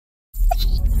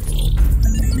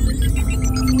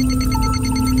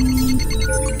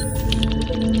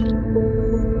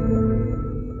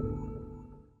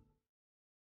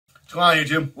on,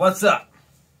 YouTube? What's up?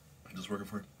 Is this working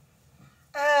for you?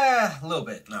 A little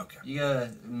bit. Okay. You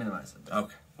gotta minimize it.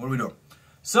 Okay. What are we doing?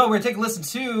 So we're taking a listen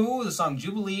to the song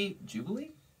Jubilee.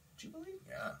 Jubilee? Jubilee?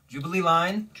 Yeah. Jubilee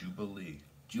Line. Jubilee.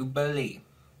 Jubilee.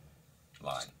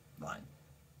 Line.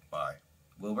 Bye.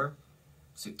 Wilbur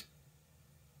Soot.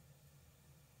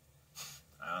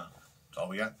 That's all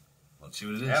we got. Let's see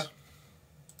what it is. Yep.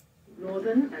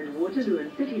 Northern and Waterloo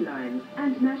and City Lines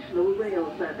and National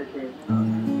Rail Services.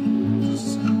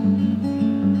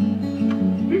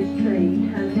 This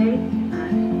train terminates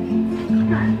at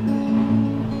Stratford.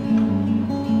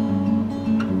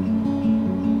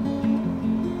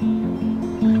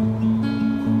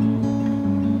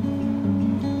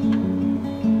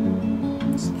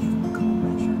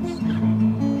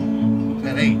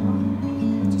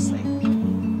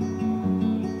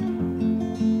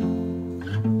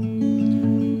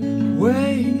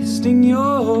 Wasting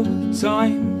your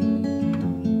time,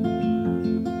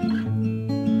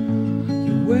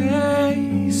 you're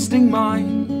wasting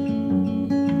mine.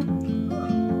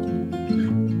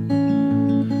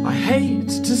 I hate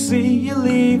to see you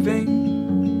leaving,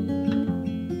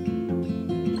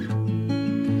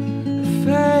 a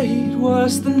fate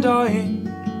worse than dying.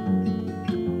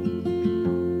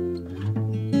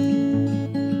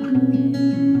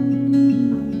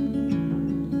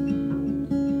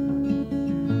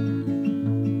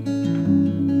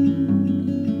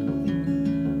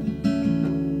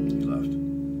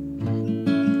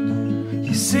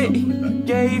 City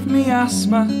gave me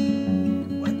asthma,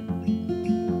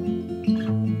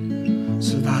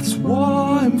 so that's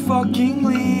why I'm fucking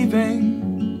leaving.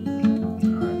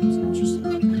 Alright, that's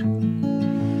interesting.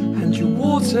 And your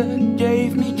water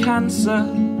gave me cancer.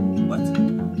 What?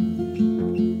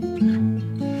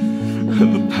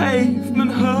 And the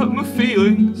pavement hurt my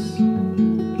feelings.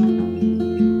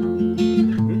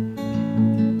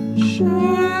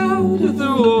 Shout at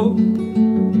the wall,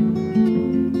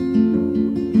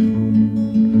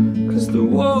 the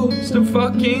walls don't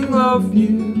fucking love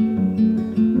you.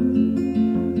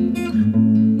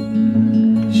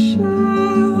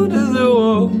 Shout at the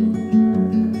wall,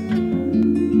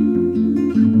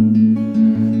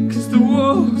 'cause the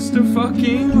walls don't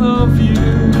fucking love you.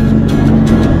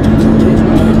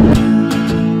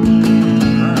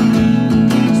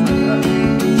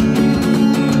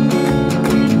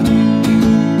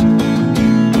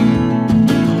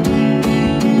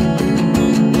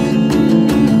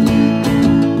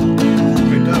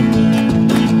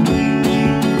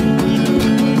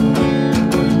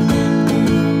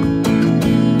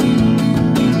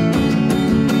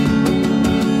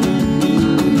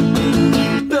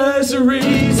 There's a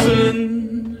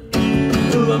reason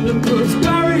London puts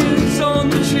barriers on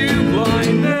the tube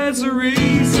line. There's a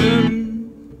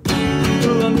reason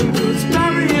London puts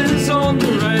barriers on the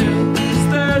rails.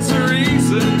 There's a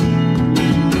reason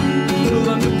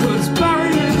London puts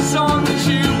barriers on the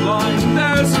tube line.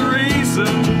 There's a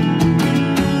reason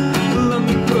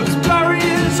London puts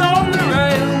barriers on the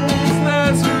rails.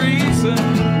 There's a reason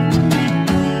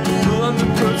London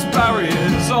puts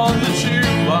barriers on the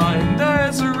tube line.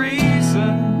 There's a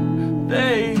reason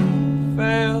they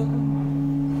fail.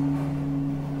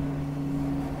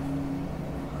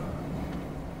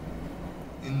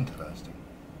 Interesting.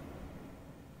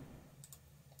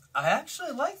 I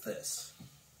actually like this.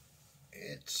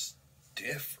 It's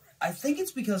different. I think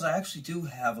it's because I actually do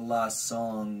have a lot of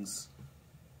songs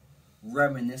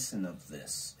reminiscent of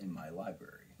this in my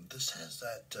library. This has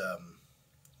that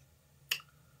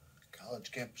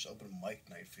college campus open mic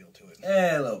night feel to it.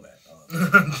 A little bit.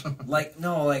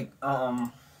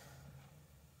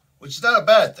 Which is not a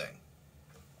bad thing.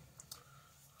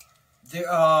 There,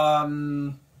 I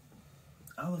don't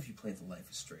know if you played the Life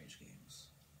is Strange games.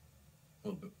 A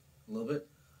little bit. A little bit.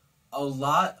 A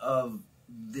lot of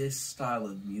this style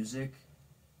of music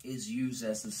is used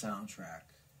as the soundtrack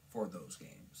for those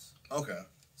games. Okay.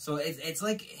 So it's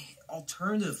like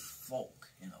alternative folk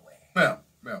in a way. Yeah.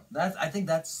 I think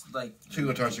that's like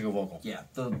Single guitar, single vocal. Yeah,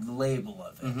 the label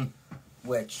of it,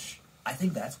 which I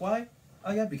think that's why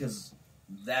I got, because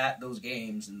those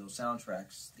games and those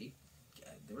soundtracks,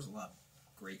 there was a lot of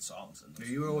great songs in those.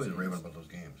 You were always raving about those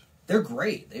games. They're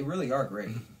great. They really are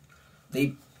great.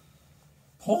 They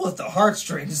pull at the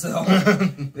heartstrings, though.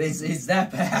 it's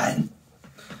that bad,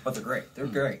 but they're great. They're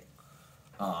great.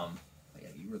 Yeah,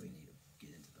 you really need to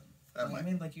get into them. I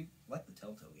mean, like, you like the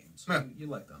Telltale games. So you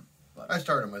like them. But I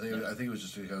started them. I think it was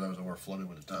just because I was more flooded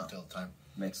with the Telltale at the time.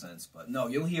 Makes sense, but no,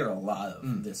 you'll hear a lot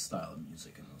of this style of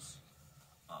music in those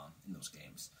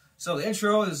games. So the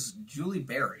intro is Julie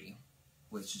Berry,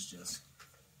 which is just,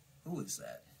 who is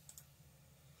that?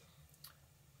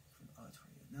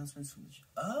 Announcements from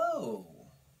the... Oh.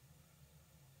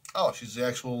 Oh, she's the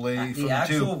actual lady from The the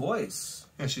actual Tube. voice.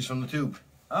 Yeah, she's from the Tube.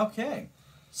 Okay.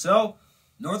 So,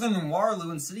 Northern and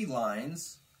Waterloo and City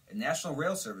Lines and National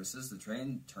Rail Services, the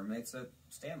train terminates at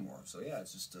Stanmore. So, yeah,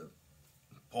 it's just a...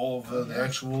 All of the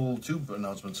actual Tube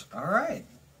announcements. All right.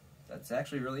 That's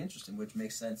actually really interesting, which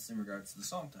makes sense in regards to the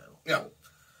song title. Yeah.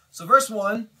 So, verse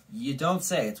 1, You Don't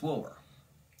Say, it's Wilbur.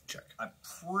 Check. I'm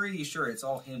pretty sure it's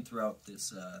all him throughout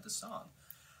this song.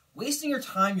 Wasting your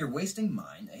time, you're wasting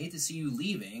mine. I hate to see you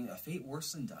leaving, a fate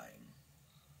worse than dying.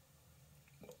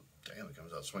 Well, damn, it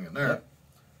comes out swinging there. Yep.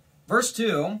 Verse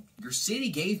 2, Your city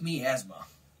gave me asthma.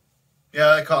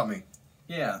 Yeah, that caught me.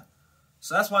 Yeah.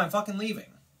 So that's why I'm fucking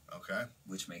leaving. Okay.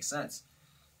 Which makes sense.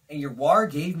 And your war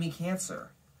gave me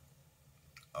cancer.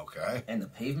 Okay. And the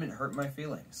pavement hurt my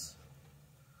feelings.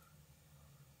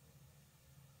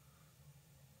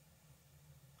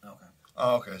 Okay.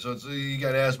 Oh, okay, so it's, you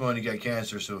got asthma and you got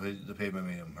cancer, so the pavement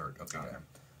made him hurt. Okay.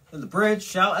 Then the bridge,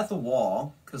 shout at the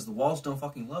wall, because the walls don't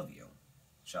fucking love you.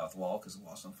 Shout at the wall, because the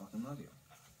walls don't fucking love you.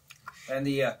 And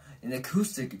the an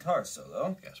acoustic guitar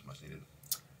solo. Yes, much needed.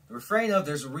 The refrain of,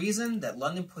 there's a reason that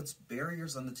London puts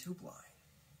barriers on the tube line.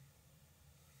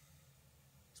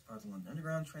 It's part of the London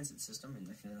Underground Transit System, and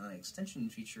the extension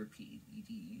feature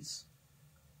PEDs.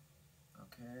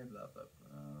 Okay, blah, blah,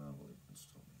 blah.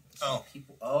 Oh.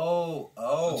 People. Oh.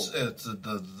 It's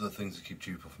the things that keep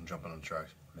people from jumping on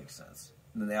tracks. Makes sense.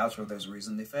 And then the outro, there's a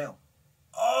reason they fail.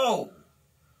 Oh!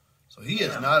 So he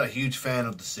is not a huge fan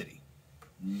of the city.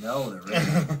 No, there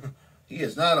isn't. He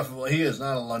is not a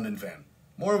London fan.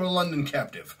 More of a London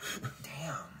captive.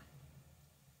 Damn.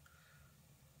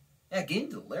 Yeah, getting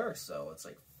to the lyrics, though, it's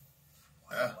like,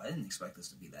 wow, I didn't expect this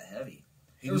to be that heavy.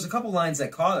 There was a couple lines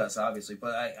that caught us, obviously,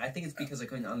 but I think it's because I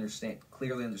couldn't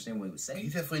clearly understand what he was saying. He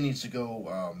definitely needs to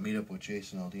go meet up with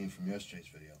Jason Aldean from yesterday's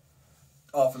video.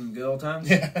 Oh, from good old times?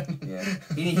 Yeah. Yeah.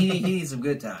 He needs some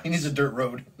good times. He needs a dirt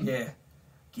road. Yeah.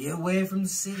 Get away from the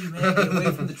city, man. Get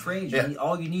away from the trains. Yeah.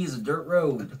 All you need is a dirt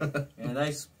road and a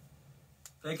nice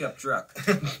pickup truck.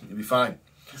 You'll be fine.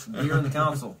 Get some beer in the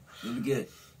council. You'll be good.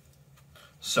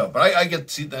 So, but I get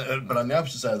to see that. But on the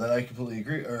opposite side of that, I completely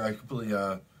agree, or I completely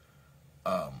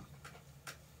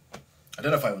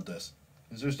identify with this.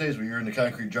 Because there's days where you're in the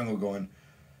concrete jungle going.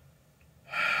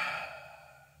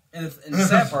 And the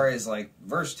sad part is, like,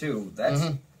 verse 2,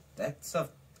 that stuff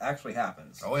actually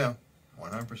happens. Oh, yeah.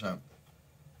 100%.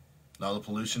 All the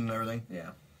pollution and everything.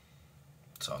 Yeah.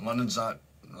 So, London's a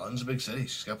big city.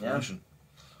 She's got pollution.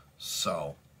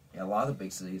 So. Yeah, a lot of the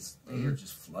big cities, they are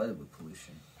just flooded with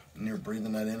pollution. And you're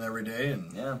breathing that in every day,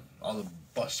 and all the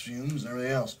bus fumes and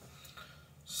everything else.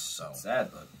 So. Sad,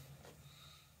 but.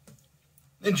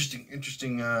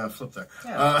 Interesting flip there.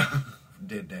 Yeah.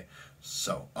 Day to day.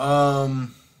 So,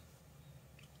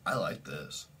 I like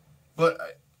this. But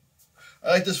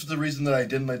I like this for the reason that I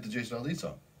didn't like the Jason Aldean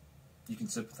song. You can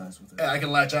sympathize with it. Yeah, I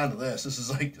can latch onto this. This is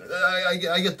like,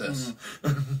 I get this.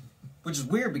 Which is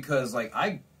weird because, like,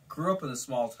 I grew up in a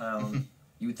small town.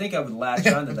 You would think I would latch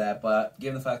onto that, but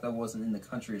given the fact that I wasn't in the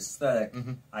country aesthetic,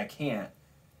 I can't.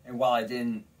 And while I've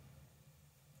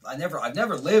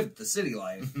never lived the city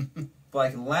life, but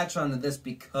I can latch onto this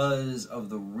because of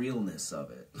the realness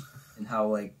of it. And how,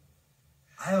 like,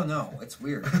 I don't know, it's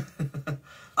weird.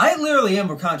 I literally am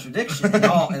a contradiction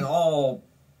in all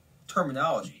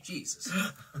terminology. Jesus.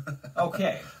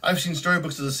 Okay. I've seen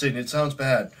storybooks of the city, and it sounds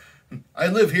bad. I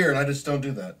live here, and I just don't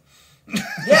do that.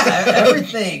 Yeah,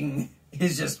 everything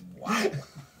is just wow.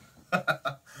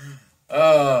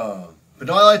 But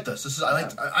no, I like this.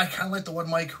 I kind of like the one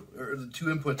mic or the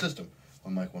 2 input system.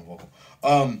 One mic, one vocal.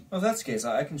 Well, if that's the case,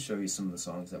 I can show you some of the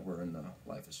songs that were in the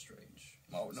Life is Strange.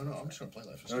 Oh no, I'm just gonna play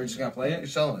Life is Strange. Oh, you're just gonna play it? You're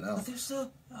selling it now. But there's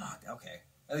still. Oh, okay.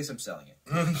 At least I'm selling it.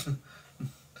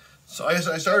 So I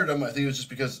started them. I think it was just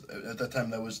because at that time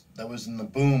that was in the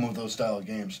boom of those style of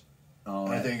games. Oh,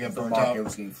 and I think it got the burnt market out.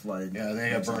 was getting flooded. Yeah,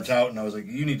 they got burnt out, and I was like,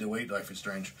 "You need to wait, Life is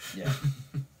Strange." Yeah.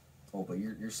 Oh, but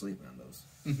you're sleeping on those.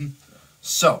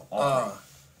 So,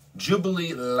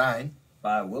 Jubilee Line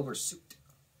By Wilbur Soot.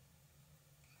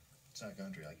 It's not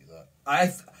country like you thought. I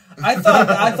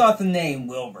thought the name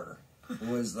Wilbur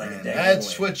was like a day.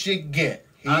 That's what you get.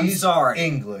 I'm sorry.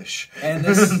 English. And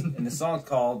the song's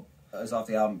called is off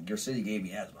the album Your City Gave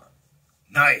Me Asthma.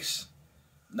 Nice.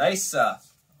 Nice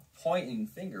pointing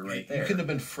finger right there. You couldn't have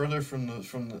been further from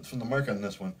the mark on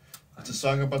this one. It's a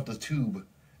song about the tube,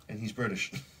 and he's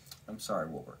British. I'm sorry,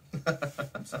 Wilbur.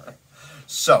 I'm sorry.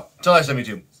 So, till next time,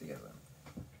 YouTube. See you guys later.